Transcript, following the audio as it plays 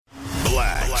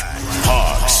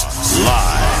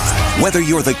Whether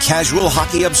you're the casual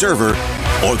hockey observer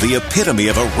or the epitome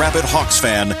of a rabid Hawks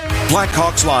fan,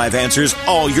 Blackhawks Live answers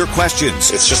all your questions.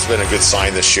 It's just been a good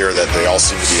sign this year that they all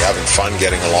seem to be having fun,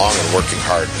 getting along, and working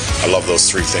hard. I love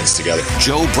those three things together.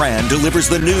 Joe Brand delivers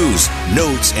the news,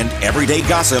 notes, and everyday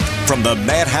gossip from the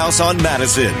Madhouse on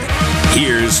Madison.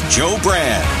 Here's Joe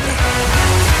Brand.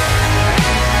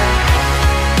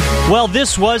 Well,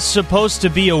 this was supposed to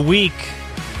be a week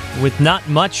with not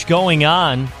much going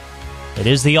on. It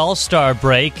is the All-Star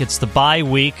break. It's the bye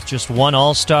week. Just one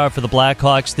All-Star for the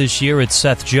Blackhawks this year. It's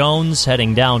Seth Jones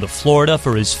heading down to Florida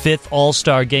for his 5th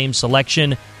All-Star game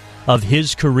selection of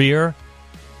his career.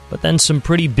 But then some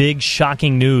pretty big,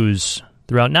 shocking news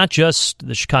throughout not just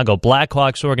the Chicago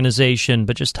Blackhawks organization,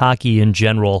 but just hockey in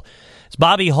general. As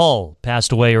Bobby Hull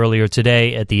passed away earlier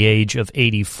today at the age of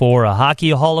 84, a Hockey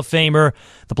Hall of Famer,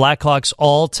 the Blackhawks'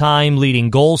 all-time leading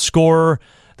goal scorer,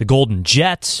 the Golden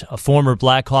Jet, a former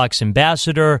Blackhawks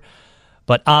ambassador,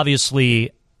 but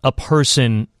obviously a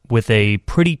person with a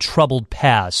pretty troubled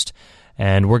past.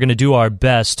 And we're going to do our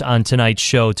best on tonight's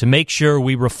show to make sure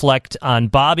we reflect on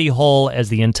Bobby Hull as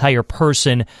the entire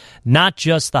person, not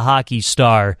just the hockey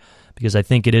star, because I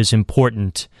think it is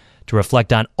important to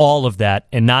reflect on all of that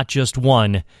and not just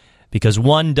one, because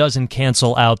one doesn't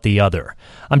cancel out the other.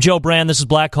 I'm Joe Brand. This is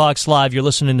Blackhawks Live. You're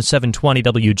listening to 720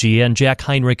 WGN. Jack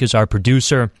Heinrich is our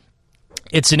producer.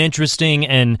 It's an interesting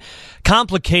and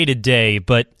complicated day,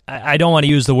 but I don't want to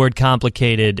use the word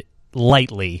complicated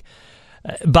lightly.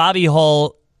 Bobby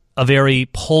Hull, a very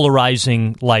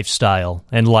polarizing lifestyle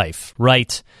and life,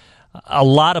 right? A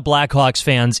lot of Blackhawks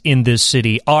fans in this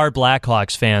city are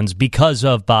Blackhawks fans because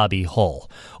of Bobby Hull,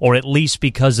 or at least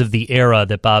because of the era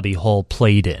that Bobby Hull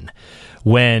played in.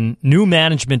 When new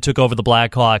management took over the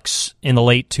Blackhawks in the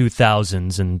late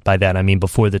 2000s, and by that I mean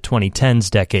before the 2010s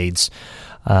decades,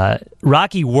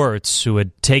 Rocky Wirtz, who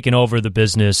had taken over the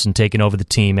business and taken over the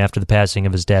team after the passing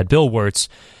of his dad, Bill Wirtz,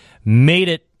 made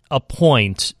it a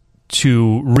point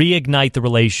to reignite the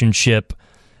relationship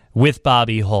with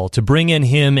Bobby Hull, to bring in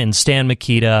him and Stan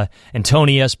Mikita and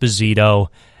Tony Esposito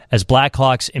as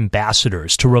Blackhawks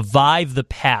ambassadors, to revive the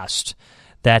past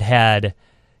that had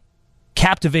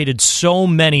captivated so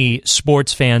many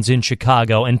sports fans in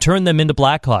Chicago and turned them into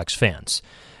Blackhawks fans.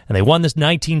 And they won this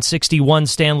 1961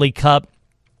 Stanley Cup.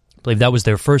 I believe that was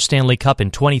their first Stanley Cup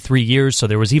in 23 years, so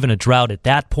there was even a drought at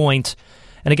that point.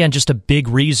 And again, just a big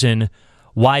reason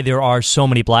why there are so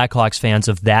many Blackhawks fans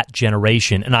of that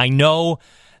generation. And I know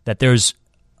that there's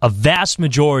a vast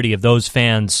majority of those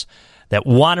fans that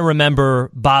want to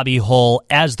remember Bobby Hull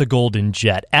as the Golden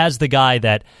Jet, as the guy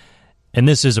that, and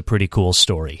this is a pretty cool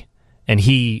story, and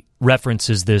he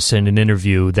references this in an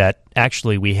interview that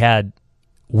actually we had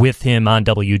with him on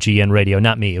WGN Radio.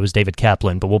 Not me, it was David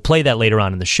Kaplan, but we'll play that later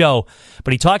on in the show.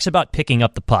 But he talks about picking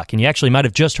up the puck, and you actually might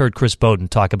have just heard Chris Bowden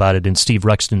talk about it in Steve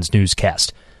Ruxton's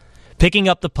newscast. Picking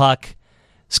up the puck,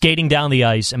 skating down the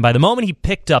ice, and by the moment he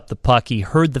picked up the puck, he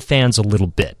heard the fans a little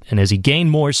bit. And as he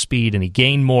gained more speed and he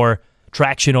gained more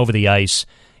traction over the ice,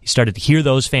 he started to hear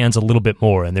those fans a little bit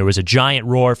more, and there was a giant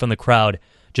roar from the crowd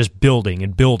just building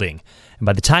and building. And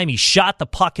by the time he shot the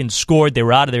puck and scored, they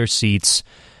were out of their seats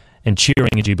and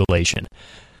cheering in jubilation.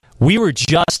 We were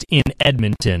just in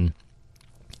Edmonton,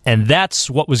 and that's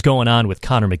what was going on with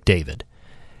Connor McDavid.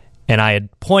 And I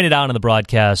had pointed out on the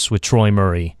broadcast with Troy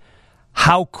Murray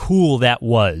how cool that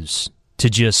was to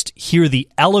just hear the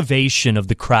elevation of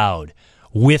the crowd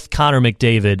with Connor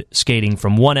McDavid skating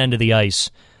from one end of the ice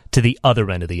to the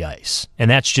other end of the ice. And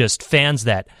that's just fans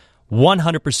that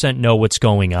 100% know what's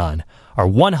going on, are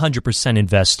 100%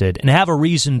 invested, and have a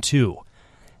reason to.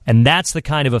 And that's the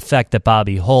kind of effect that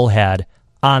Bobby Hull had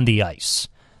on the ice.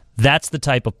 That's the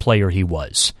type of player he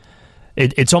was.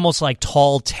 It's almost like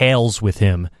tall tales with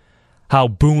him, how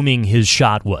booming his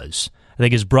shot was. I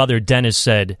think his brother Dennis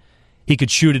said he could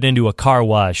shoot it into a car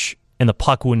wash and the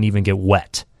puck wouldn't even get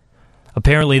wet.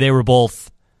 Apparently they were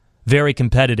both very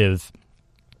competitive,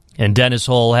 and Dennis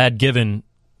Hull had given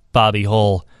Bobby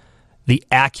Hull the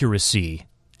accuracy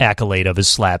accolade of his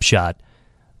slap shot,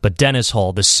 but Dennis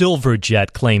Hull, the Silver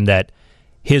Jet, claimed that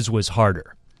his was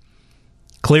harder.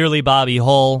 Clearly Bobby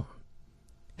Hull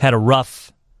had a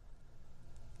rough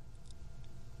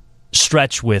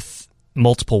stretch with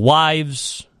multiple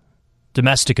wives,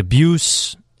 domestic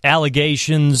abuse,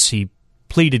 allegations. He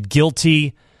pleaded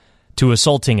guilty to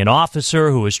assaulting an officer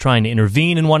who was trying to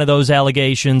intervene in one of those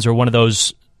allegations or one of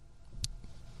those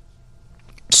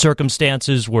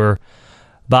circumstances where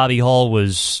Bobby Hull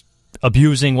was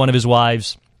abusing one of his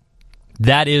wives.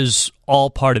 That is all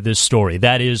part of this story.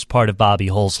 That is part of Bobby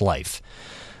Hull's life.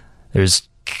 There's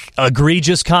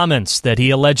egregious comments that he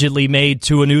allegedly made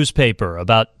to a newspaper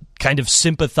about kind of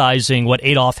sympathizing what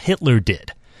Adolf Hitler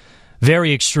did.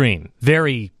 Very extreme,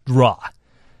 very raw.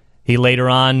 He later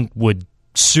on would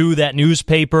sue that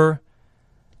newspaper,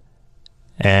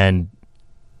 and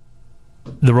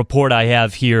the report I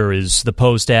have here is the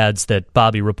Post adds that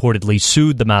Bobby reportedly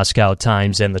sued the Moscow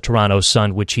Times and the Toronto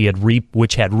Sun, which had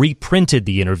reprinted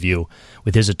the interview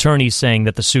with his attorney, saying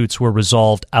that the suits were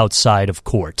resolved outside of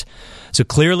court. So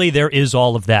clearly there is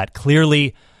all of that.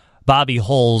 Clearly Bobby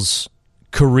Hull's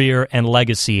career and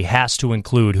legacy has to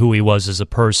include who he was as a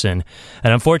person.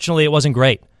 And unfortunately, it wasn't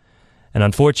great. And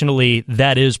unfortunately,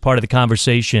 that is part of the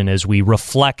conversation as we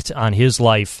reflect on his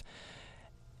life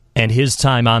and his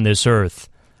time on this earth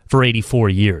for 84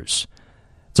 years.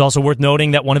 It's also worth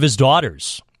noting that one of his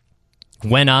daughters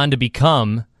went on to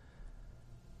become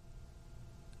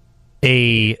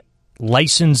a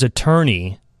licensed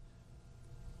attorney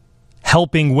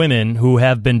helping women who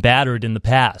have been battered in the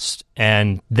past.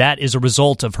 And that is a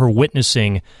result of her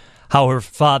witnessing how her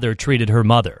father treated her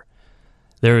mother.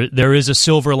 There is a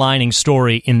silver lining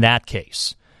story in that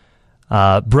case.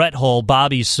 Brett Hull,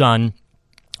 Bobby's son,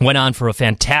 went on for a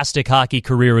fantastic hockey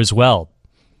career as well.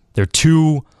 They're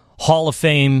two Hall of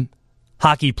Fame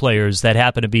hockey players that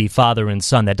happen to be father and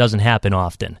son. That doesn't happen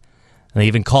often. And they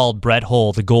even called Brett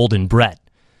Hull the Golden Brett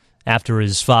after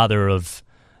his father of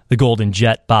the Golden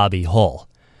Jet, Bobby Hull.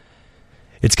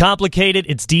 It's complicated,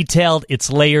 it's detailed, it's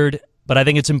layered, but I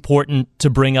think it's important to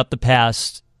bring up the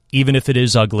past, even if it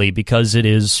is ugly, because it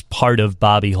is part of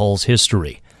Bobby Hull's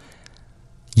history.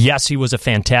 Yes, he was a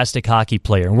fantastic hockey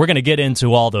player, and we're going to get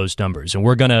into all those numbers, and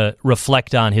we're going to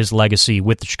reflect on his legacy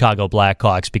with the Chicago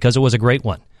Blackhawks because it was a great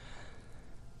one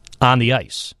on the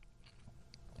ice.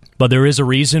 But there is a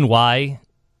reason why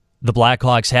the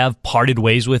Blackhawks have parted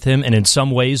ways with him, and in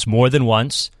some ways more than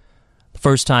once. The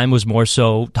first time was more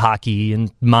so hockey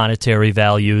and monetary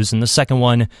values, and the second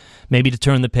one maybe to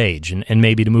turn the page and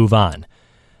maybe to move on.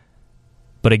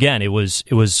 But again, it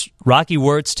was Rocky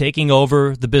Wirtz taking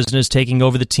over the business, taking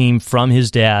over the team from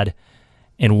his dad,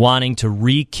 and wanting to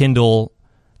rekindle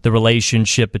the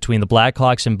relationship between the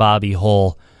Blackhawks and Bobby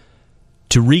Hull,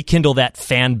 to rekindle that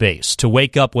fan base, to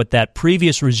wake up what that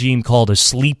previous regime called a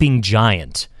sleeping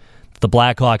giant. The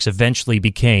Blackhawks eventually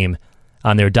became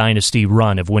on their dynasty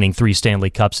run of winning 3 Stanley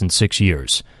Cups in 6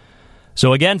 years.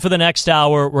 So again, for the next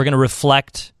hour, we're going to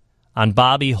reflect on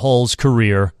Bobby Hull's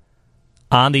career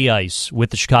on the ice with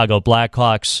the Chicago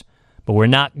Blackhawks, but we're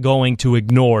not going to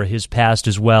ignore his past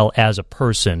as well as a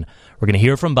person. We're going to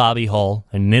hear from Bobby Hull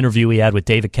in an interview he had with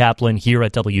David Kaplan here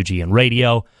at WGN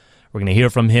Radio. We're going to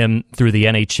hear from him through the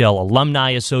NHL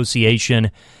Alumni Association,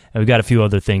 and we've got a few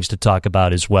other things to talk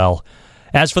about as well.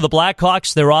 As for the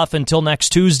Blackhawks, they're off until next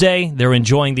Tuesday. They're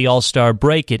enjoying the All-Star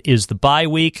break. It is the bye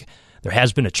week. There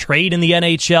has been a trade in the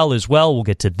NHL as well. We'll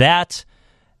get to that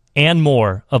and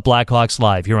more of Blackhawks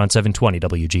Live here on 720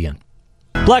 WGN.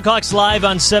 Blackhawks Live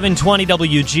on 720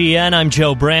 WGN. I'm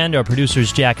Joe Brand. Our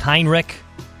producer's Jack Heinrich.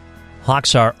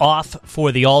 Hawks are off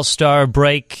for the All-Star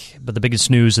break, but the biggest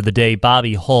news of the day,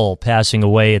 Bobby Hull passing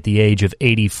away at the age of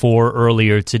 84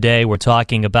 earlier today. We're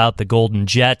talking about the Golden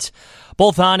Jet,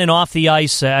 both on and off the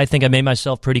ice. I think I made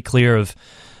myself pretty clear of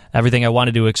everything I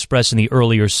wanted to express in the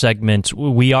earlier segment.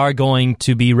 We are going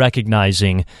to be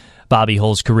recognizing Bobby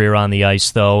Hull's career on the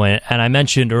ice, though, and I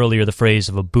mentioned earlier the phrase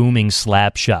of a booming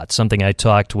slap shot, something I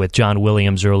talked with John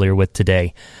Williams earlier with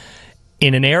today.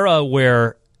 In an era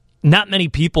where not many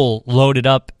people loaded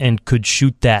up and could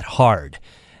shoot that hard.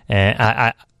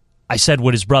 I said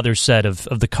what his brother said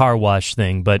of the car wash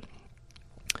thing, but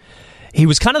he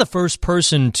was kind of the first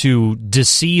person to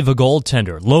deceive a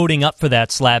goaltender, loading up for that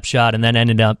slap shot and then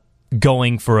ended up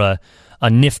going for a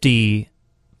nifty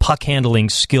puck-handling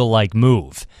skill-like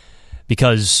move.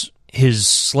 Because his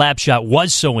slap shot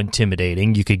was so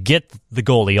intimidating, you could get the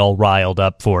goalie all riled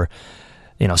up for,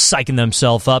 psyching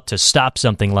themselves up to stop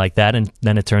something like that, and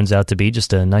then it turns out to be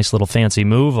just a nice little fancy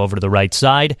move over to the right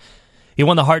side. He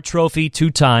won the Hart Trophy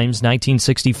 2 times,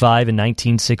 1965 and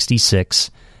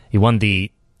 1966. He won the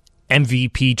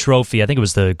MVP trophy, I think it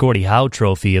was the Gordie Howe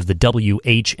Trophy of the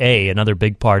WHA, another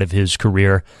big part of his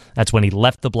career. That's when he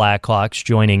left the Blackhawks,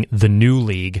 joining the new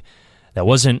league. That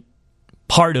wasn't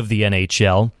part of the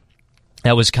NHL.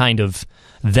 That was kind of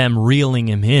them reeling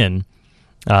him in.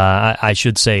 I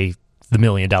should say the $1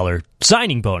 million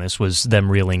signing bonus was them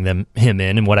reeling him in.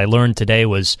 And what I learned today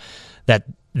was that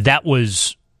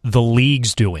was the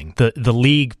league's doing. The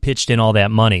league pitched in all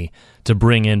that money to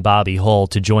bring in Bobby Hull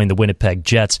to join the Winnipeg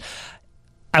Jets.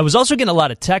 I was also getting a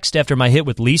lot of text after my hit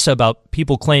with Lisa about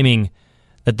people claiming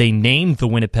that they named the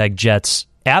Winnipeg Jets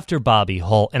after Bobby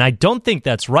Hull. And I don't think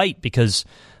that's right because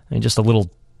just a little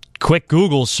quick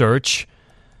Google search,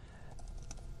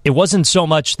 it wasn't so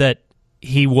much that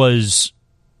he was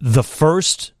the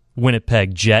first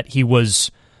Winnipeg Jet. He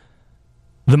was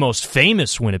the most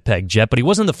famous Winnipeg Jet, but he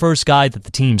wasn't the first guy that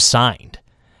the team signed,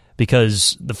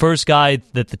 because the first guy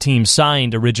that the team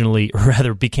signed originally, or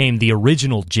rather became the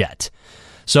original Jet.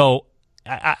 So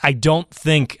I don't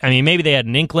think, I mean, maybe they had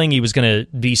an inkling he was going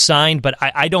to be signed, but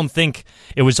I don't think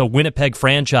it was a Winnipeg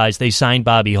franchise. They signed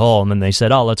Bobby Hull, and then they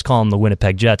said, oh, let's call him the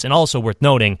Winnipeg Jets. And also worth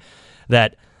noting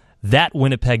that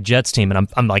Winnipeg Jets team, and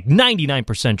I'm like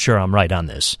 99% sure I'm right on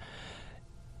this,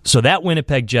 so that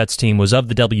Winnipeg Jets team was of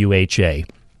the WHA.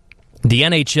 The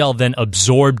NHL then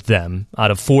absorbed them out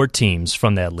of 4 teams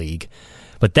from that league.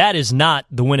 But that is not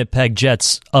the Winnipeg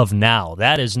Jets of now.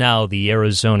 That is now the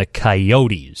Arizona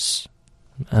Coyotes.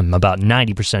 I'm about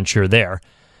 90% sure there.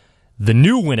 The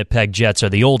new Winnipeg Jets are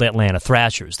the old Atlanta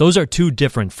Thrashers. Those are 2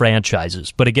 different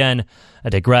franchises. But again, I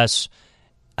digress.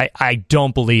 I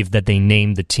don't believe that they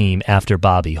named the team after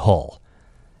Bobby Hull.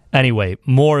 Anyway,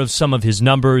 more of some of his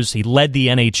numbers. He led the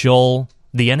NHL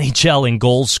in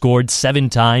goals scored 7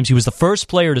 times. He was the first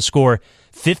player to score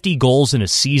 50 goals in a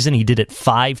season. He did it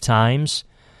 5 times.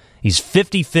 He's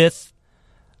 55th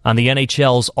on the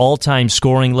NHL's all-time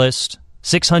scoring list.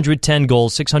 610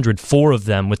 goals, 604 of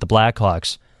them with the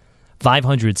Blackhawks.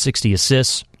 560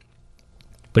 assists.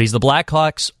 But he's the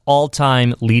Blackhawks'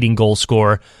 all-time leading goal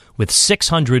scorer with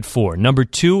 604. Number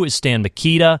 2 is Stan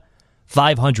Mikita,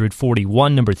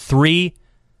 541. Number 3,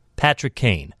 Patrick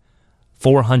Kane,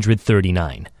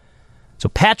 439. So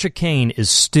Patrick Kane is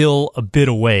still a bit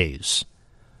a ways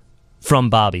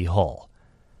from Bobby Hull.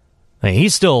 I mean,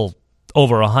 he's still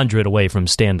over 100 away from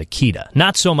Stan Mikita.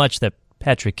 Not so much that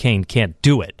Patrick Kane can't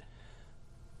do it.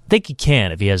 I think he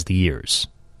can if he has the years.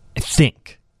 I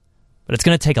think. But it's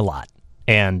going to take a lot.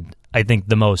 And I think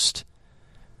the most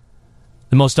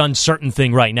uncertain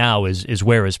thing right now is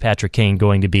where is Patrick Kane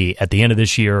going to be at the end of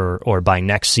this year or by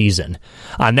next season.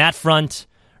 On that front,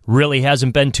 really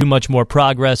hasn't been too much more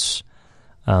progress.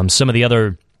 Some of the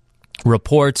other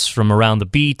reports from around the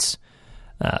beat,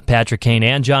 Patrick Kane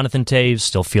and Jonathan Toews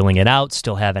still feeling it out,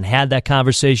 still haven't had that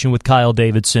conversation with Kyle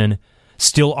Davidson,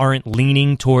 still aren't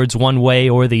leaning towards one way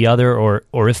or the other,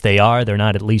 or if they are, they're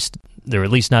at least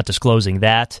not disclosing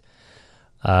that.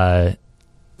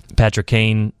 Patrick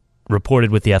Kane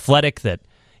reported with The Athletic that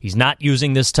he's not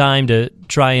using this time to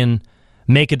try and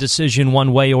make a decision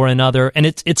one way or another, and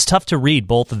it's tough to read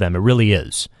both of them. It really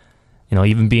is. You know,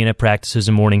 even being at practices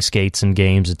and morning skates and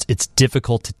games, it's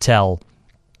difficult to tell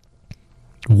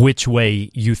which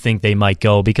way you think they might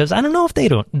go, because I don't know if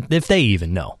they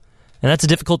even know, and that's a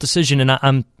difficult decision,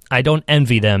 and I don't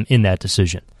envy them in that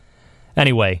decision.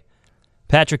 Anyway,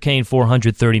 Patrick Kane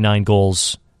 439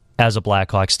 goals as a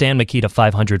Blackhawk, Stan Mikita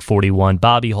 541,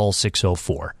 Bobby Hull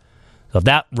 604. So if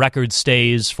that record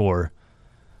stays for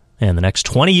the next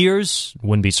 20 years,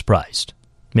 wouldn't be surprised.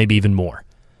 Maybe even more.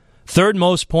 Third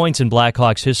most points in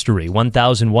Blackhawks history,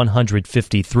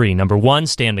 1,153. Number 1,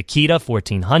 Stan Mikita,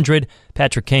 1,400.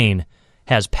 Patrick Kane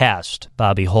has passed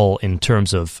Bobby Hull in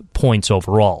terms of points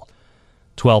overall,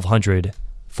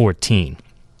 1,214.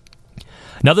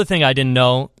 Another thing I didn't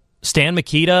know, Stan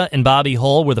Mikita and Bobby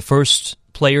Hull were the first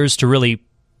players to really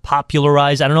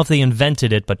popularize, I don't know if they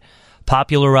invented it, but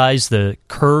popularize the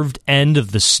curved end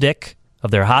of the stick, of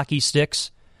their hockey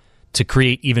sticks, to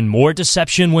create even more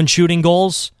deception when shooting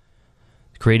goals,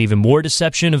 create even more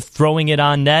deception of throwing it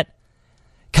on net.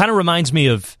 Kind of reminds me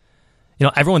of,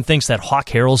 everyone thinks that Hawk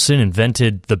Harrelson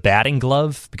invented the batting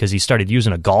glove because he started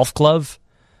using a golf glove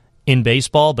in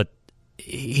baseball, but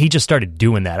he just started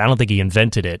doing that. I don't think he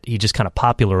invented it. He just kind of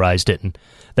popularized it, and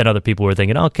then other people were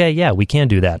thinking, okay, yeah, we can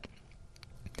do that.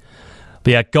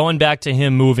 But yeah, going back to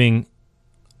him moving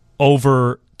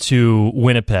over to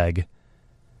Winnipeg,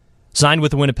 signed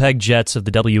with the Winnipeg Jets of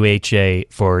the WHA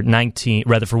for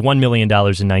 $1 million in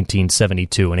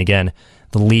 1972. And again,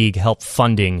 the league helped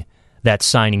funding that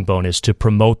signing bonus to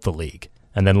promote the league.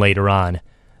 And then later on,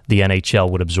 the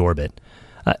NHL would absorb it.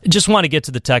 Just want to get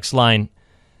to the text line.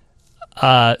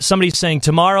 Somebody's saying,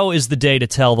 tomorrow is the day to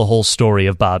tell the whole story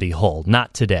of Bobby Hull,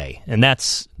 not today. And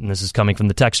this is coming from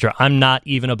the texter, I'm not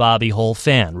even a Bobby Hull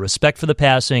fan. Respect for the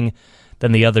passing,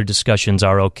 then the other discussions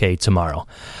are okay tomorrow.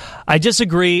 I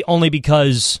disagree only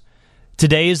because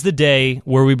today is the day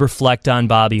where we reflect on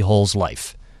Bobby Hull's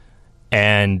life.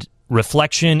 And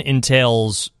reflection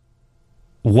entails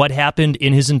what happened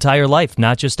in his entire life,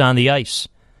 not just on the ice.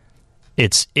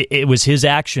 It was his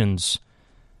actions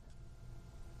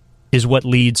is what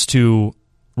leads to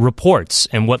reports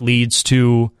and what leads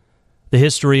to the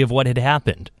history of what had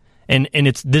happened. And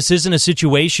this isn't a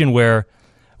situation where,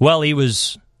 well, he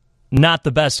was not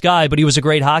the best guy, but he was a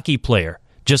great hockey player.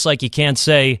 Just like you can't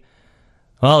say,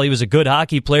 well, he was a good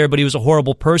hockey player, but he was a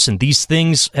horrible person. These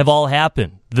things have all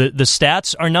happened. The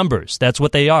stats are numbers. That's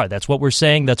what they are. That's what we're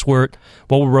saying. That's what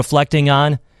we're reflecting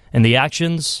on. And the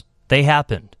actions, they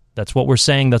happened. That's what we're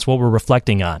saying. That's what we're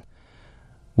reflecting on.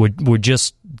 We're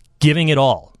just giving it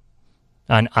all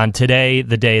on today,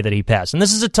 the day that he passed. And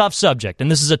this is a tough subject, and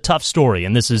this is a tough story,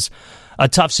 and this is a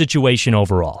tough situation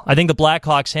overall. I think the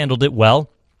Blackhawks handled it well.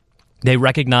 They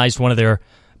recognized one of their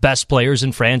best players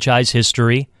in franchise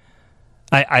history.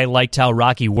 I liked how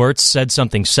Rocky Wirtz said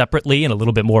something separately and a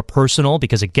little bit more personal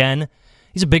because, again,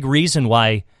 he's a big reason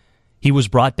why he was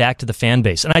brought back to the fan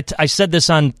base. And I said this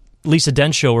on Lisa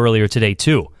Dent's show earlier today,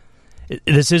 too.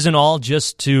 This isn't all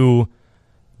just to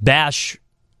bash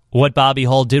what Bobby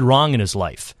Hull did wrong in his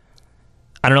life.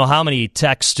 I don't know how many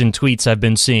texts and tweets I've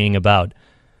been seeing about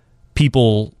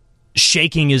people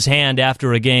shaking his hand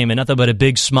after a game and nothing but a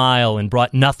big smile and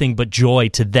brought nothing but joy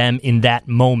to them in that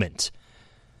moment.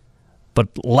 But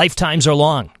lifetimes are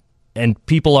long, and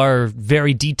people are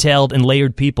very detailed and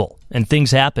layered people, and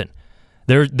things happen.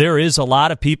 There is a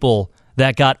lot of people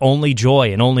that got only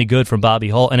joy and only good from Bobby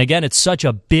Hull. And again, it's such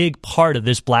a big part of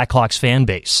this Blackhawks fan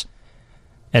base.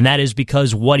 And that is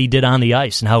because what he did on the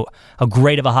ice and how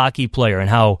great of a hockey player and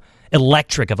how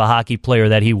electric of a hockey player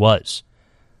that he was.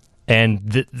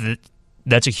 And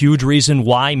that's a huge reason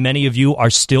why many of you are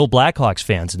still Blackhawks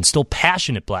fans and still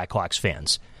passionate Blackhawks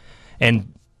fans.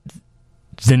 And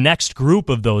the next group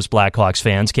of those Blackhawks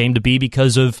fans came to be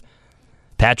because of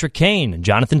Patrick Kane and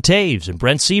Jonathan Toews and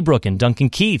Brent Seabrook and Duncan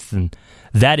Keith. And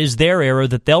that is their era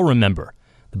that they'll remember.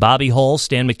 The Bobby Hull,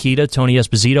 Stan Mikita, Tony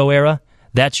Esposito era,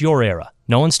 that's your era.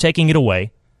 No one's taking it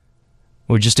away.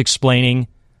 We're just explaining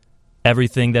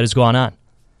everything that has gone on.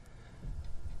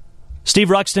 Steve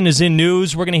Ruxton is in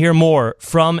news. We're going to hear more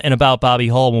from and about Bobby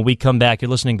Hull when we come back.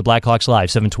 You're listening to Blackhawks Live,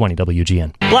 720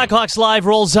 WGN. Blackhawks Live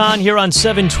rolls on here on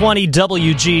 720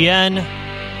 WGN.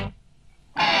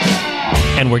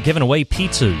 And we're giving away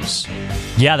pizzas.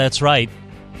 Yeah, that's right.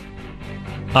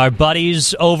 Our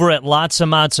buddies over at Lots of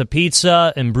Matza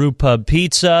Pizza and Brew Pub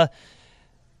Pizza.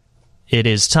 It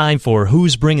is time for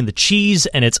Who's Bringing the Cheese,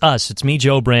 and it's us. It's me,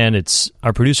 Joe Brand. It's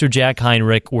our producer, Jack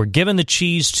Heinrich. We're giving the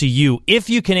cheese to you if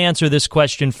you can answer this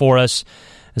question for us.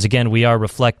 As again, we are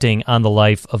reflecting on the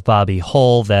life of Bobby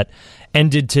Hull that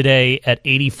ended today at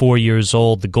 84 years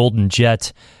old. The Golden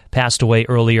Jet passed away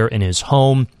earlier in his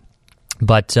home.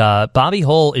 But Bobby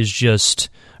Hull is just,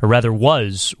 or rather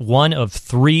was, one of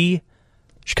three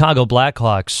Chicago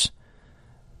Blackhawks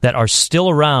that are still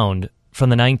around from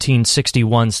the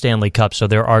 1961 Stanley Cup. So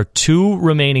there are two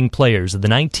remaining players of the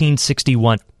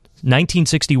 1961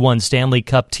 Stanley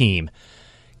Cup team.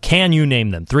 Can you name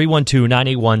them?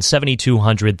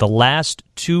 312-981-7200. The last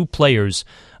two players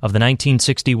of the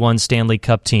 1961 Stanley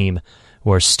Cup team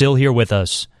who are still here with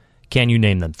us. Can you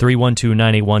name them?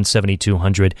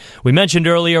 312-981-7200. We mentioned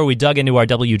earlier we dug into our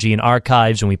WGN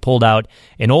archives and we pulled out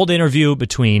an old interview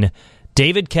between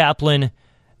David Kaplan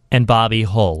and Bobby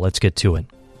Hull. Let's get to it.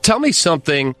 Tell me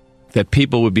something that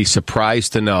people would be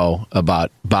surprised to know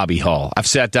about Bobby Hull. I've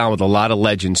sat down with a lot of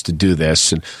legends to do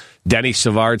this, and Denny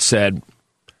Savard said,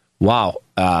 wow,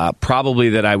 probably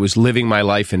that I was living my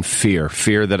life in fear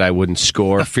that I wouldn't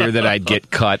score, fear that I'd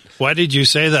get cut. Why did you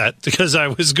say that? Because I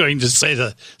was going to say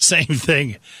the same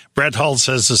thing. Brett Hull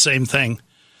says the same thing.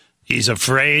 He's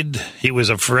afraid. He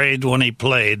was afraid when he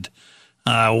played.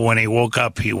 When he woke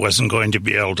up, he wasn't going to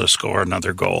be able to score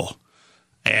another goal.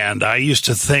 And I used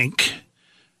to think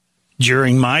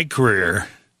during my career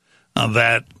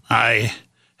that I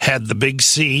had the big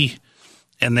C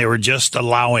and they were just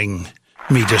allowing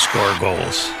me to score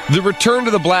goals. The return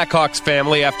to the Blackhawks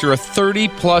family after a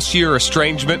 30-plus year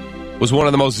estrangement was one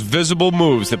of the most visible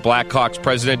moves that Blackhawks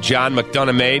president John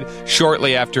McDonough made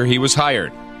shortly after he was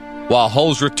hired. While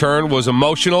Hull's return was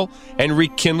emotional and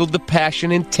rekindled the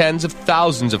passion in tens of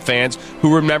thousands of fans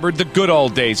who remembered the good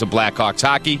old days of Blackhawks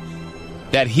hockey,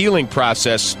 that healing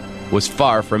process was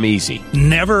far from easy.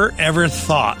 Never, ever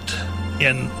thought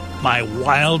in my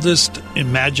wildest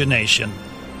imagination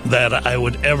that I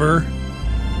would ever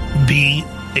be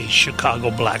a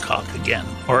Chicago Blackhawk again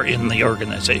or in the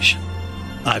organization.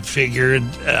 I figured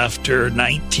after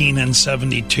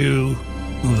 1972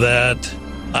 that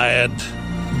I had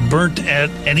burnt at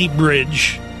any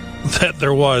bridge that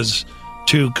there was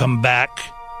to come back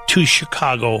to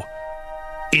Chicago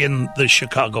in the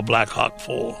Chicago Blackhawk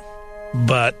fold.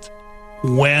 But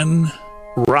when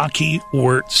Rocky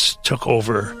Wirtz took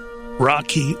over,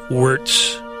 Rocky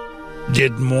Wirtz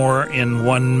did more in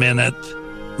 1 minute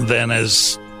than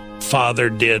his father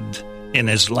did in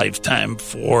his lifetime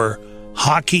for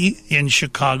hockey in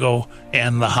Chicago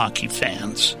and the hockey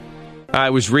fans. I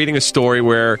was reading a story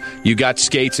where you got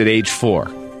skates at age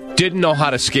 4. Didn't know how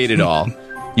to skate at all.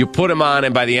 You put them on,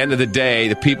 and by the end of the day,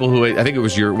 the people who, I think it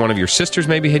was one of your sisters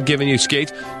maybe had given you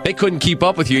skates, they couldn't keep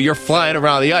up with you. You're flying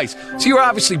around the ice. So you were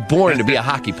obviously born to be a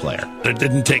hockey player. It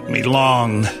didn't take me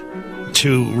long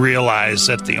to realize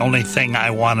that the only thing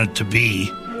I wanted to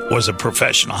be was a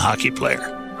professional hockey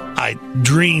player. I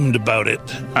dreamed about it.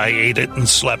 I ate it and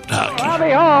slept hockey.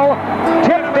 Bobby Hull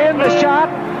tipped in the shot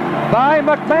by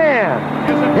McMahon.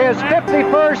 His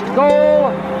 51st goal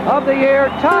of the year,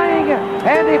 tying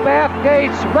Andy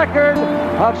Bathgate's record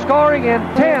of scoring in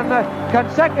 10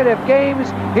 consecutive games.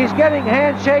 He's getting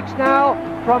handshakes now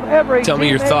from every Tell me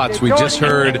your thoughts. We just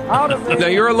heard. Now,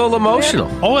 you're a little emotional.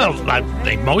 Oh, well, I'm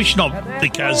emotional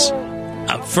because,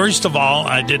 first of all,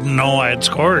 I didn't know I had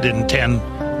scored in 10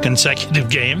 consecutive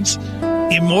games.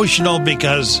 Emotional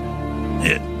because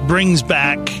it brings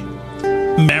back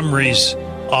memories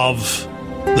of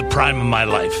the prime of my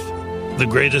life, the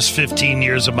greatest 15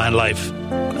 years of my life,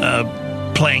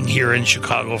 playing here in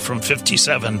Chicago from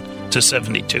 57 to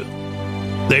 72.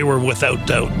 They were without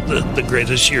doubt the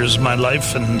greatest years of my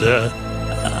life, and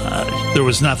there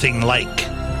was nothing like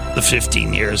the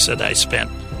 15 years that I spent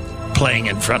playing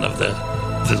in front of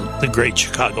the great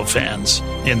Chicago fans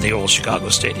in the old Chicago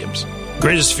stadiums.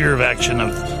 Greatest sphere of action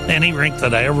of any rink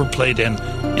that I ever played in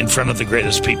front of the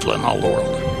greatest people in all the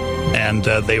world. And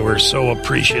they were so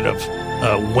appreciative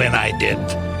when I did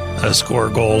score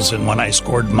goals, and when I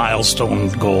scored milestone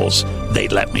goals, they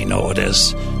let me know it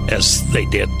as they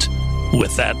did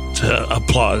with that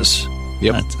applause.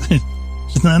 Yep.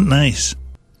 Isn't that nice?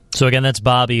 So again, that's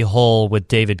Bobby Hull with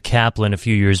David Kaplan a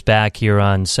few years back here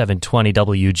on 720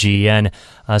 WGN.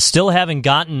 Still haven't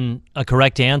gotten a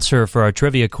correct answer for our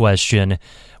trivia question.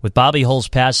 With Bobby Hull's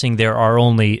passing, there are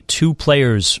only 2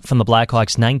 players from the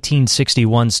Blackhawks'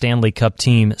 1961 Stanley Cup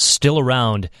team still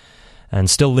around and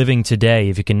still living today.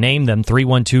 If you can name them,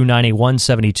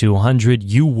 312-981-7200,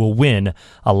 you will win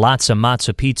a Latza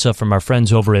Matza pizza from our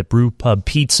friends over at Brew Pub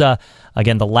Pizza.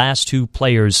 Again, the last 2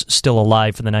 players still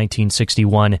alive for the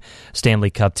 1961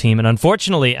 Stanley Cup team. And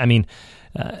unfortunately, I mean,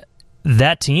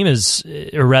 that team is,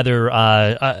 or rather,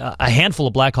 a handful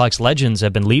of Blackhawks legends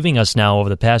have been leaving us now over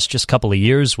the past just couple of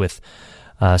years with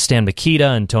Stan Mikita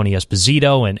and Tony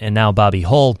Esposito and now Bobby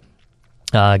Hull.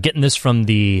 Getting this from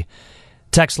the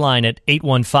text line at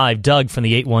 815, Doug from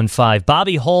the 815.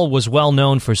 Bobby Hull was well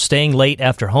known for staying late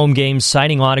after home games,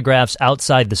 signing autographs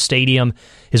outside the stadium.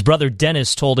 His brother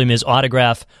Dennis told him his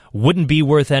autograph wouldn't be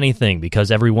worth anything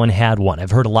because everyone had one.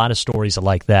 I've heard a lot of stories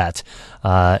like that.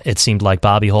 It seemed like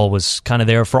Bobby Hull was kind of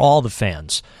there for all the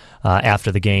fans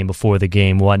after the game, before the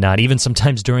game, whatnot. Even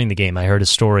sometimes during the game. I heard a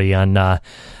story on the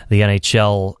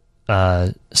NHL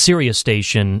Sirius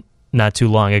station not too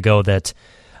long ago that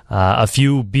a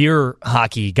few beer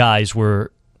hockey guys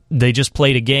they just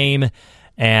played a game,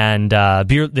 and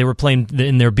they were playing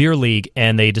in their beer league,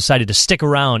 and they decided to stick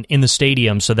around in the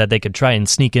stadium so that they could try and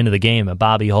sneak into the game. And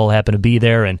Bobby Hull happened to be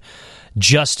there, and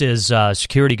just as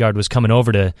security guard was coming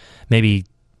over to maybe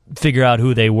figure out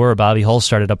who they were, Bobby Hull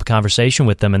started up a conversation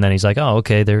with them, and then he's like, "Oh,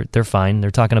 okay, they're fine.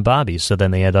 They're talking to Bobby." So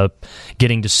then they ended up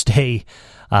getting to stay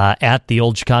at the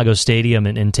old Chicago Stadium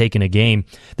and taking a game.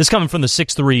 This coming from the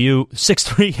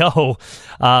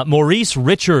 630. Maurice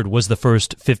Richard was the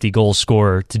first 50-goal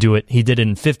scorer to do it. He did it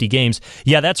in 50 games.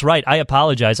 Yeah, that's right. I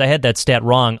apologize. I had that stat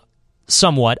wrong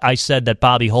somewhat. I said that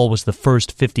Bobby Hull was the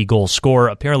first 50-goal scorer.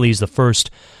 Apparently, he's the first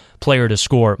player to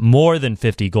score more than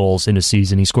 50 goals in a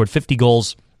season. He scored 50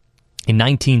 goals in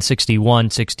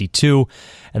 1961-62,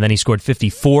 and then he scored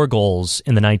 54 goals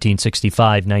in the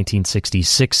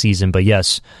 1965-1966 season. But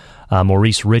yes,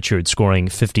 Maurice Richard scoring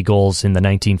 50 goals in the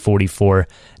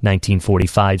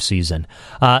 1944-1945 season.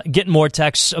 Getting more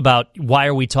texts about why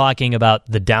are we talking about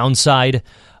the downside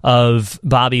of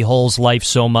Bobby Hull's life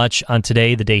so much on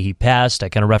today, the day he passed. I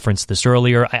kind of referenced this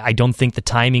earlier. I don't think the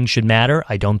timing should matter.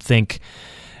 I don't think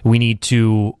we need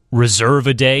to reserve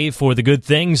a day for the good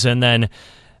things and then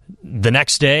the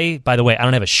next day. By the way, I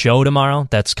don't have a show tomorrow.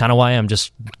 That's kind of why I'm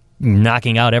just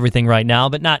knocking out everything right now,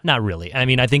 but not really. I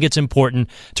mean, I think it's important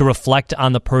to reflect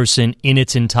on the person in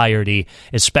its entirety,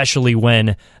 especially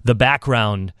when the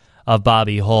background of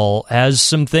Bobby Hull has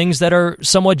some things that are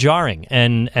somewhat jarring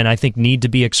and I think need to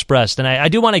be expressed. And I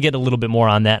do want to get a little bit more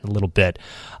on that in a little bit.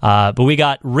 But we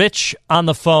got Rich on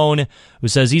the phone who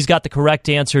says he's got the correct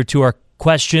answer to our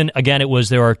question. Again,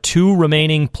 there are 2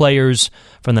 remaining players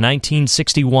from the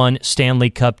 1961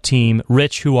 Stanley Cup team.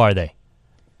 Rich, who are they?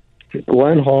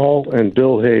 Glenn Hall and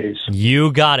Bill Hayes.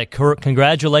 You got it.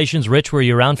 Congratulations, Rich. Were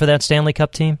you around for that Stanley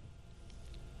Cup team?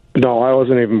 No, I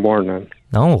wasn't even born then.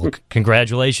 Oh,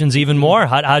 congratulations even more.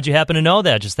 How'd you happen to know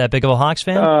that? Just that big of a Hawks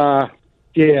fan?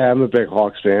 Yeah, I'm a big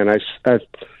Hawks fan. I've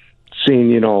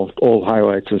seen, old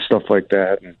highlights and stuff like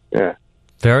that. And, yeah.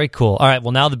 Very cool. All right,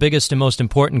 well, now the biggest and most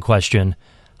important question.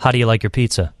 How do you like your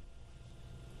pizza?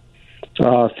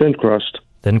 Thin crust.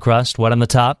 Thin crust. What on the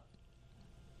top?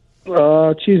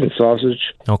 Cheese and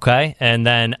sausage. Okay, and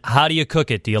then how do you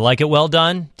cook it? Do you like it well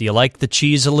done? Do you like the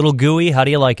cheese a little gooey? How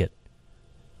do you like it?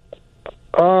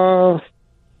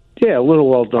 Yeah, a little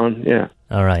well done, yeah.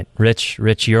 All right. Rich,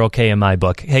 you're okay in my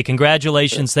book. Hey,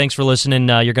 congratulations. Thanks for listening.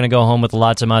 You're going to go home with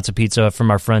lots and lots of pizza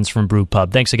from our friends from Brew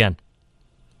Pub. Thanks again.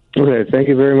 Okay, thank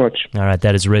you very much. All right,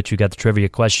 that is Rich who got the trivia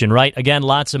question right. Again,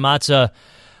 lots of matzah.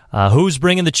 Who's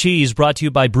Bringing the Cheese? Brought to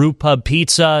you by Brew Pub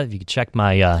Pizza. You can check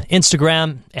my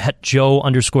Instagram at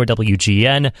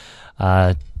Joe_WGN.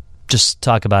 Just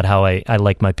talk about how I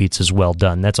like my pizzas well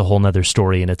done. That's a whole nother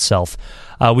story in itself.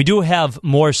 We do have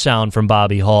more sound from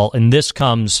Bobby Hull, and this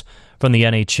comes from the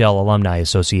NHL Alumni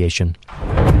Association.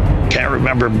 Can't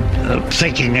remember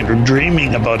thinking or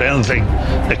dreaming about anything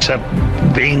except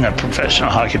being a professional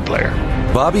hockey player.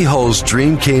 Bobby Hull's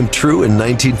dream came true in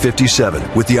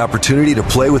 1957 with the opportunity to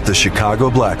play with the Chicago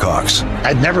Blackhawks.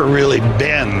 I'd never really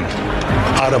been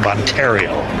out of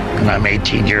Ontario, and I'm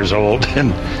 18 years old,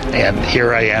 and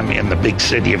here I am in the big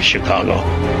city of Chicago.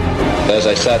 As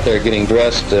I sat there getting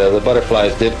dressed, the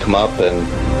butterflies did come up, and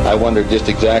I wondered just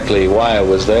exactly why I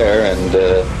was there and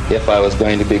if I was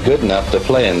going to be good enough to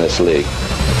play in this league.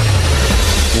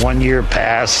 1 year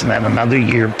passed, and then another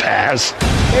year passed.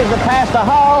 Here's the pass to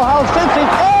Hull. Hull shoots, he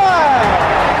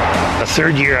scores! The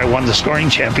third year I won the scoring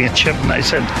championship, and I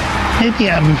said, maybe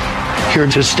I'm here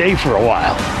to stay for a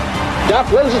while.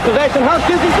 Duff loses possession. Hull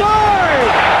shoots, he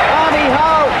scores! Bobby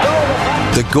Hull.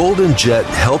 The Golden Jet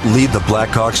helped lead the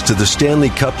Blackhawks to the Stanley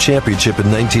Cup Championship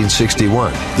in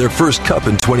 1961, their first cup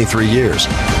in 23 years.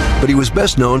 But he was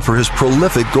best known for his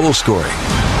prolific goal scoring.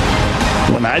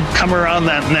 When I'd come around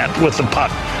that net with the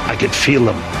puck, I could feel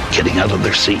them getting out of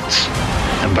their seats.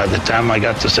 And by the time I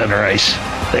got to center ice,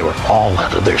 they were all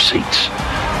out of their seats.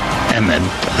 And then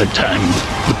by the time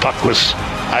the puck was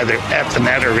either at the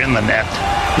net or in the net,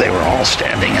 they were all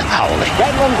standing and howling.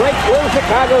 Redmond breaks through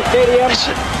Chicago Stadium. I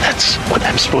said, that's what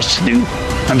I'm supposed to do.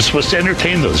 I'm supposed to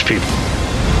entertain those people.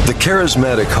 The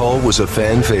charismatic Hull was a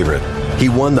fan favorite. He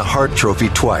won the Hart Trophy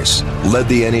twice, led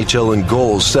the NHL in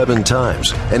goals 7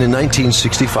 times, and in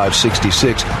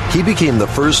 1965-66, he became the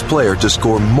first player to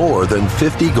score more than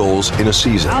 50 goals in a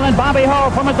season. Alan Bobby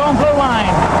Hull from his own blue line.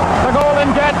 The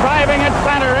Golden Jet driving at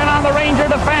center, in on the Ranger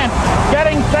defense.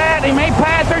 Getting set, he may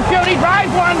pass or shoot, he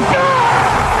drives one,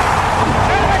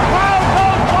 and the crowd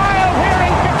goes wild here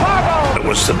in Chicago. It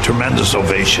was the tremendous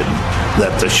ovation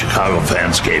that the Chicago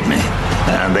fans gave me.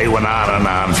 And they went on and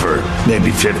on for maybe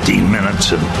 15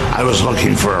 minutes, and I was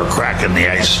looking for a crack in the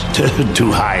ice to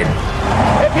hide.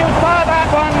 If you saw that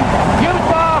one, you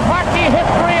saw hockey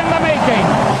history in the making.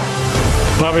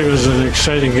 Bobby was an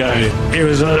exciting guy. He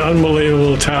was an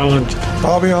unbelievable talent.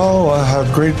 Bobby Hull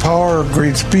had great power,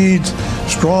 great speed,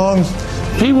 strong.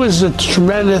 He was a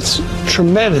tremendous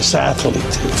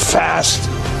athlete. Fast,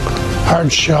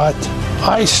 hard shot.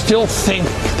 I still think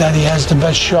that he has the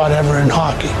best shot ever in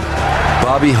hockey.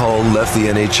 Bobby Hull left the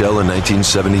NHL in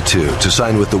 1972 to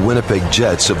sign with the Winnipeg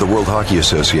Jets of the World Hockey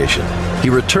Association. He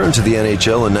returned to the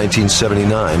NHL in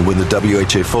 1979 when the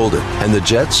WHA folded, and the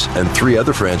Jets and 3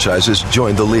 other franchises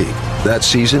joined the league. That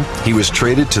season, he was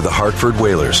traded to the Hartford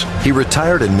Whalers. He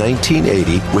retired in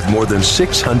 1980 with more than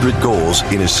 600 goals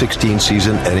in his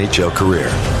 16-season NHL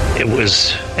career. It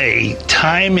was a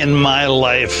time in my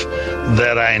life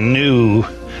that I knew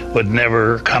would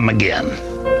never come again.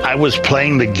 I was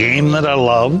playing the game that I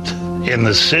loved, in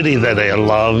the city that I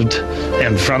loved,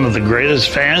 in front of the greatest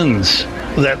fans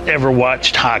that ever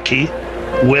watched hockey,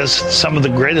 with some of the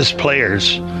greatest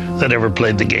players that ever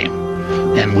played the game.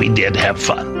 And we did have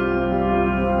fun.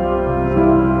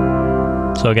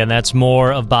 So again, that's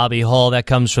more of Bobby Hull. That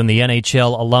comes from the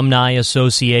NHL Alumni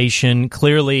Association.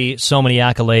 Clearly, so many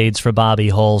accolades for Bobby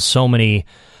Hull, so many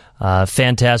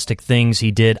fantastic things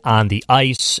he did on the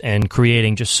ice and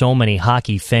creating just so many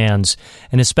hockey fans,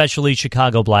 and especially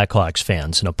Chicago Blackhawks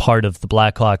fans, and a part of the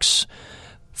Blackhawks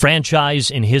franchise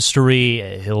in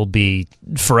history. He'll be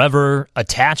forever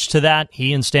attached to that.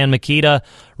 He and Stan Mikita,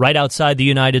 right outside the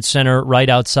United Center, right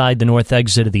outside the north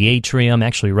exit of the atrium,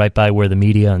 actually right by where the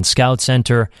Media and Scout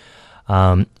Center.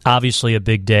 Obviously a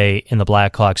big day in the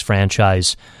Blackhawks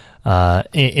franchise,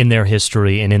 in their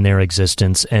history and in their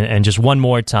existence. And just one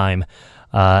more time,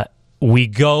 we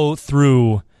go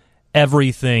through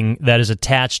everything that is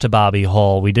attached to Bobby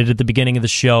Hull. We did it at the beginning of the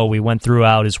show. We went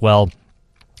throughout as well.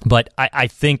 But I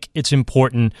think it's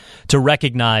important to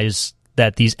recognize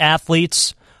that these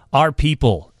athletes are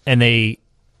people, and they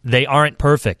aren't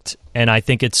perfect. And I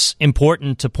think it's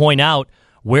important to point out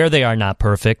where they are not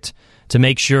perfect to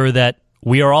make sure that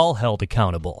we are all held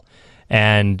accountable.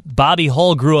 And Bobby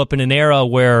Hull grew up in an era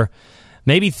where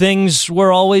maybe things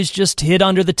were always just hid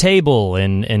under the table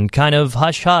and kind of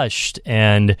hush-hushed.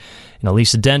 And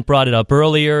Lisa Dent brought it up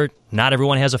earlier. Not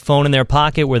everyone has a phone in their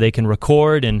pocket where they can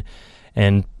record and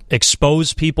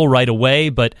expose people right away.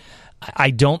 But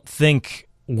I don't think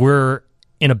we're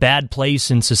in a bad place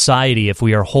in society if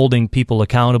we are holding people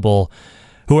accountable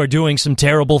who are doing some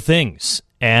terrible things.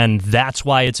 And that's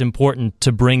why it's important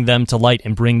to bring them to light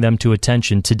and bring them to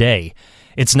attention today.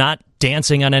 It's not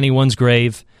dancing on anyone's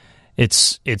grave.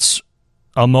 It's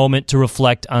a moment to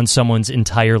reflect on someone's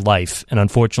entire life. And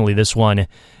unfortunately, this one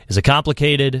is a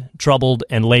complicated, troubled,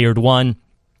 and layered one.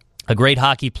 A great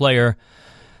hockey player,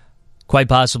 quite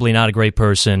possibly not a great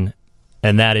person,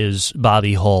 and that is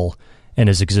Bobby Hull and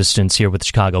his existence here with the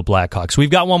Chicago Blackhawks. We've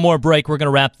got one more break. We're going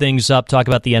to wrap things up, talk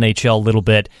about the NHL a little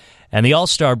bit, and the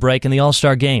All-Star break and the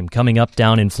All-Star game coming up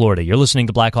down in Florida. You're listening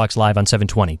to Blackhawks Live on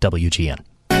 720 WGN.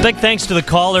 Big thanks to the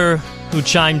caller who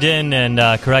chimed in and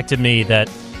corrected me that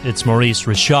it's Maurice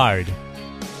Richard,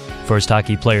 first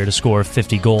hockey player to score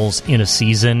 50 goals in a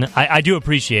season. I do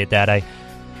appreciate that. I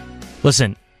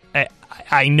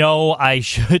know I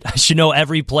should know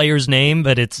every player's name,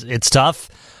 but it's tough.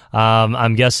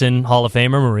 I'm guessing Hall of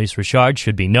Famer Maurice Richard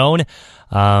should be known.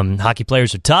 Hockey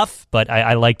players are tough, but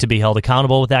I like to be held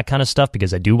accountable with that kind of stuff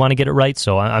because I do want to get it right.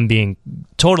 So I'm being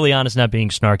totally honest, not being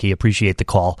snarky. Appreciate the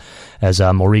call as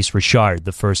Maurice Richard,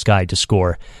 the first guy to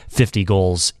score 50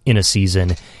 goals in a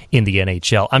season in the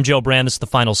NHL. I'm Joe Brand. This is the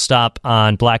final stop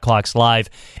on Blackhawks Live,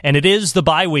 and it is the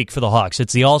bye week for the Hawks.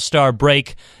 It's the All-Star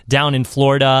break down in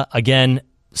Florida. Again,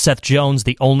 Seth Jones,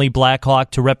 the only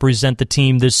Blackhawk to represent the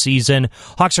team this season.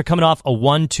 Hawks are coming off a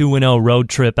 1-2-0 road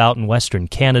trip out in Western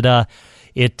Canada.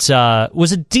 It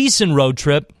was a decent road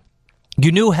trip.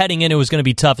 You knew heading in it was going to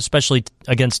be tough, especially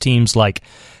against teams like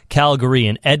Calgary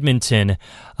and Edmonton.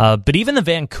 But even the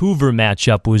Vancouver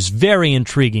matchup was very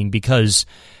intriguing because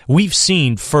we've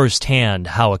seen firsthand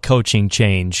how a coaching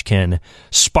change can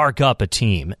spark up a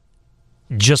team.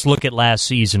 Just look at last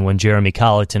season when Jeremy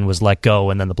Colleton was let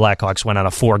go, and then the Blackhawks went on a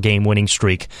 4-game winning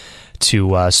streak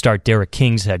to start Derek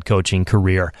King's head coaching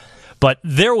career. But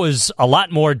there was a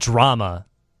lot more drama,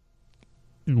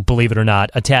 believe it or not,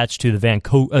 attached to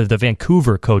the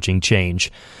Vancouver coaching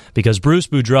change because Bruce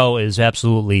Boudreau is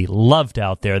absolutely loved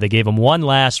out there. They gave him one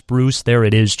last Bruce, there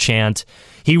it is chant.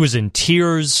 He was in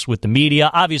tears with the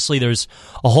media. Obviously, there's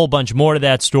a whole bunch more to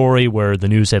that story where the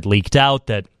news had leaked out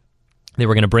that they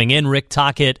were going to bring in Rick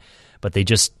Tocchet, but they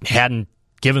just hadn't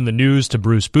given the news to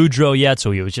Bruce Boudreau yet,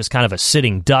 so he was just kind of a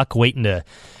sitting duck waiting to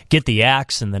get the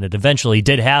axe, and then it eventually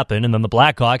did happen, and then the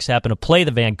Blackhawks happened to play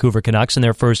the Vancouver Canucks in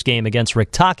their first game against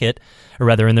Rick Tocchet, or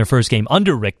rather in their first game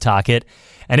under Rick Tocchet,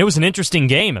 and it was an interesting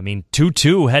game.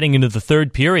 2-2 heading into the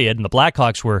third period, and the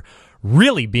Blackhawks were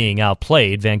really being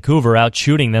outplayed, Vancouver out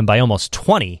shooting them by almost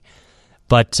 20.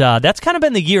 But that's kind of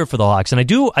been the year for the Hawks, and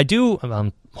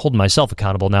I'm holding myself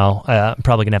accountable now. I'm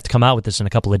probably going to have to come out with this in a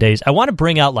couple of days. I want to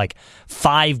bring out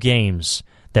 5 games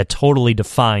that totally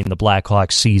define the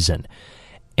Blackhawks season.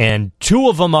 And 2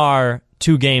 of them are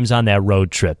 2 games on that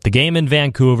road trip, the game in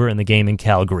Vancouver and the game in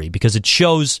Calgary, because it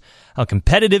shows how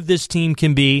competitive this team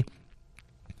can be,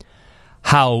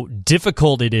 how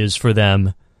difficult it is for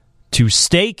them to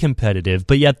stay competitive,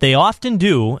 but yet they often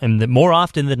do, and more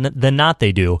often than not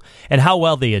they do, and how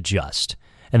well they adjust.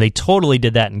 And they totally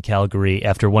did that in Calgary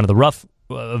after one of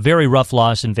the very rough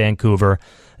loss in Vancouver.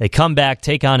 They come back,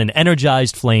 take on an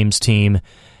energized Flames team,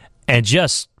 and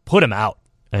just put them out.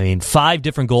 5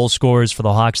 different goal scorers for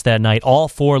the Hawks that night, all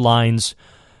 4 lines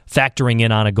factoring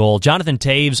in on a goal. Jonathan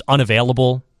Toews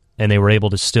unavailable, and they were able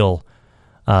to still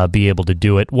be able to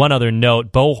do it. One other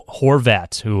note, Bo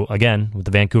Horvat, who, again, with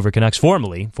the Vancouver Canucks,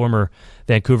 former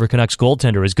Vancouver Canucks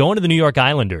goaltender, is going to the New York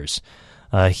Islanders.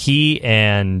 Or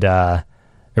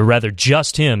rather,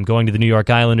 just him going to the New York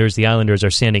Islanders. The Islanders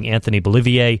are sending Anthony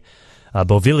Beauvillier,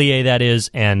 that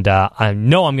is, and I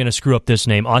know I'm going to screw up this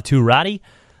name, Aatu Raty,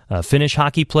 a Finnish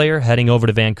hockey player, heading over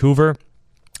to Vancouver,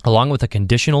 along with a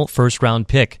conditional first-round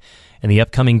pick in the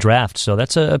upcoming draft. So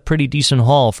that's a pretty decent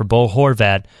haul for Bo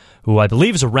Horvat, who I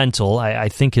believe is a rental. I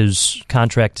think his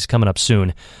contract is coming up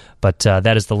soon. But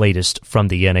that is the latest from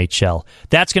the NHL.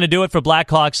 That's going to do it for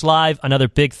Blackhawks Live. Another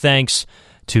big thanks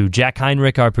to Jack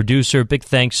Heinrich, our producer. Big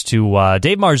thanks to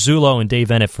Dave Marzullo and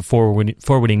Dave Ennett for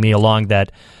forwarding me along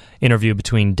that interview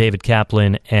between David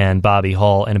Kaplan and Bobby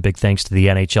Hull, and a big thanks to the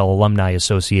NHL Alumni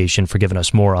Association for giving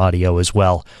us more audio as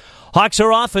well. Hawks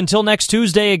are off until next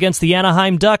Tuesday against the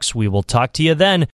Anaheim Ducks. We will talk to you then.